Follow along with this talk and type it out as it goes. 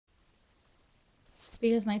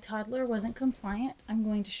Because my toddler wasn't compliant, I'm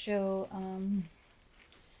going to show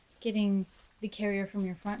getting the carrier from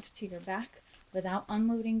your front to your back without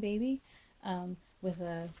unloading baby with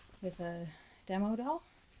a demo doll.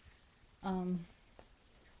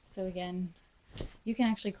 So again, you can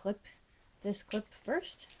actually clip this clip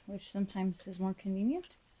first, which sometimes is more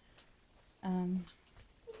convenient. And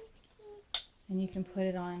you can put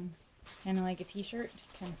it on kind of like a t-shirt.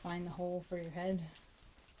 Kind of find the hole for your head,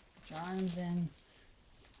 put your arms in.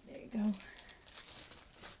 There you go.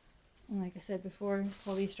 And like I said before,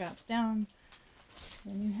 pull these straps down.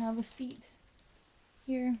 Then you have a seat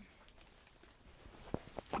here.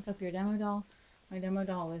 Pick up your demo doll. My demo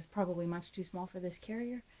doll is probably much too small for this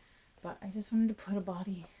carrier, but I just wanted to put a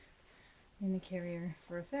body in the carrier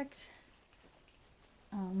for effect.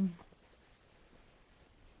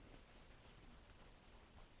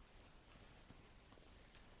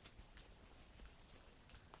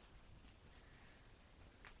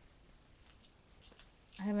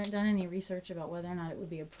 I haven't done any research about whether or not it would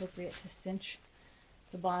be appropriate to cinch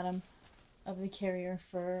the bottom of the carrier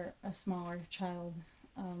for a smaller child,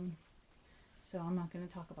 so I'm not going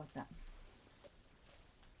to talk about that,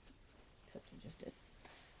 except I just did.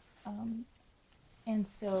 And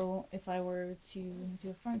so if I were to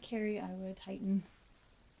do a front carry, I would tighten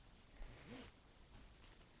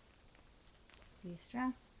the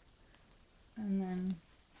strap and then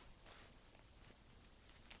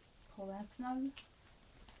pull that snug.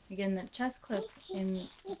 Again, the chest clip in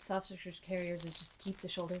soft stitch carriers is just to keep the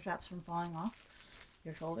shoulder straps from falling off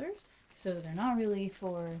your shoulders. So they're not really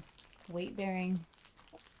for weight bearing.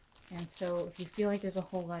 And so if you feel like there's a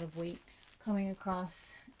whole lot of weight coming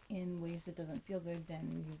across in ways that doesn't feel good,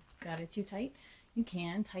 then you've got it too tight. You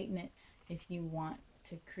can tighten it if you want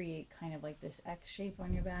to create kind of like this X shape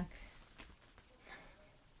on your back.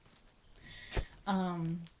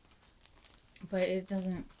 But it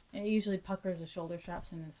doesn't. It usually puckers the shoulder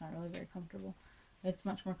straps and it's not really very comfortable. It's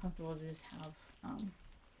much more comfortable to just have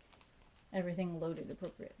everything loaded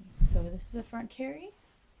appropriately. So this is a front carry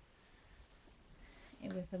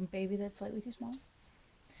with a baby that's slightly too small.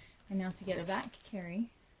 And now to get a back carry,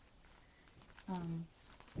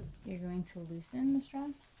 you're going to loosen the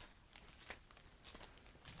straps.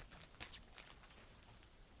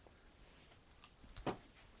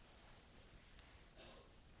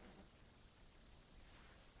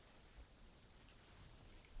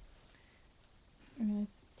 I'm going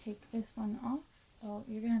to take this one off. Well,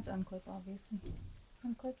 you're going to have to unclip, obviously.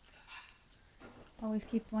 Unclip. Always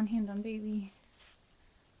keep one hand on baby.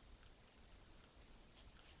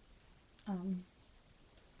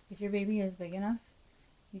 If your baby is big enough,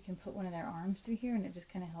 you can put one of their arms through here and it just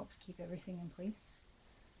kind of helps keep everything in place.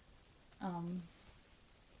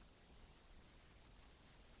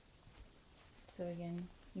 So again,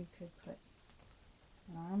 you could put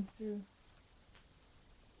an arm through.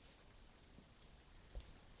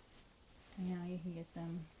 And now you can get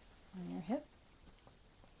them on your hip.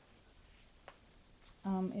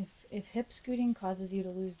 If hip scooting causes you to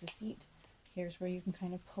lose the seat, here's where you can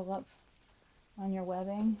kind of pull up on your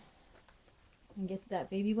webbing and get that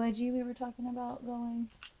baby wedgie we were talking about going.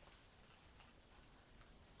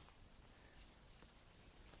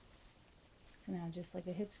 So now just like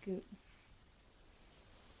a hip scoot.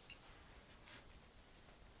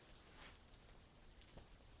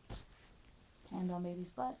 Hand on baby's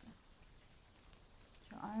butt.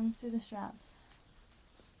 Your arms through the straps.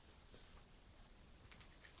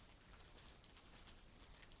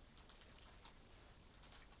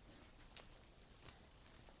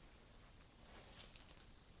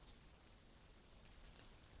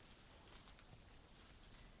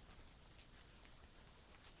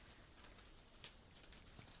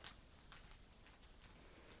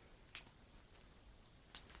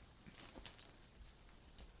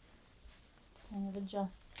 Kind of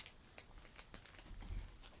adjust.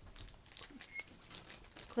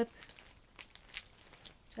 Clip,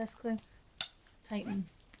 chest clip, tighten,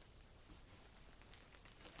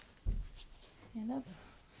 stand up,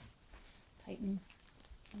 tighten,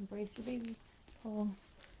 and brace your baby, pull,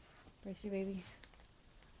 brace your baby.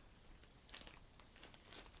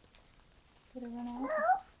 Did it run out?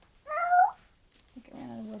 I think it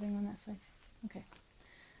ran out of webbing on that side. Okay.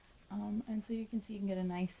 And so you can see you can get a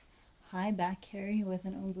nice high back carry with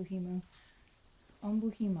an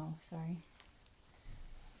Onbuhimo, sorry.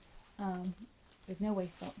 With no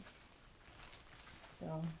waist belt. So,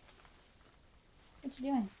 what you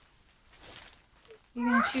doing? You're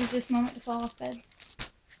gonna choose this moment to fall off bed?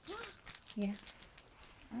 Yeah.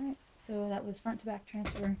 Alright, so that was front to back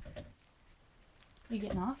transfer. You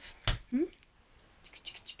getting off?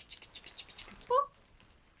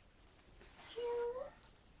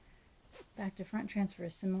 Back to front transfer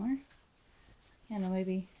is similar. And then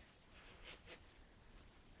maybe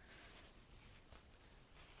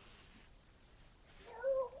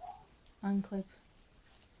unclip.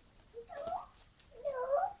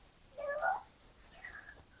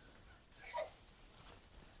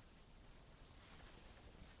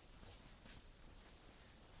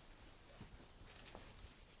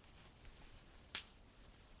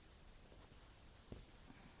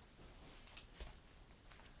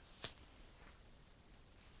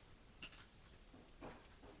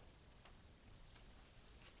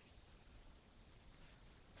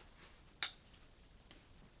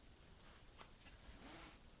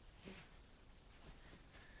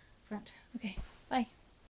 Front. Okay.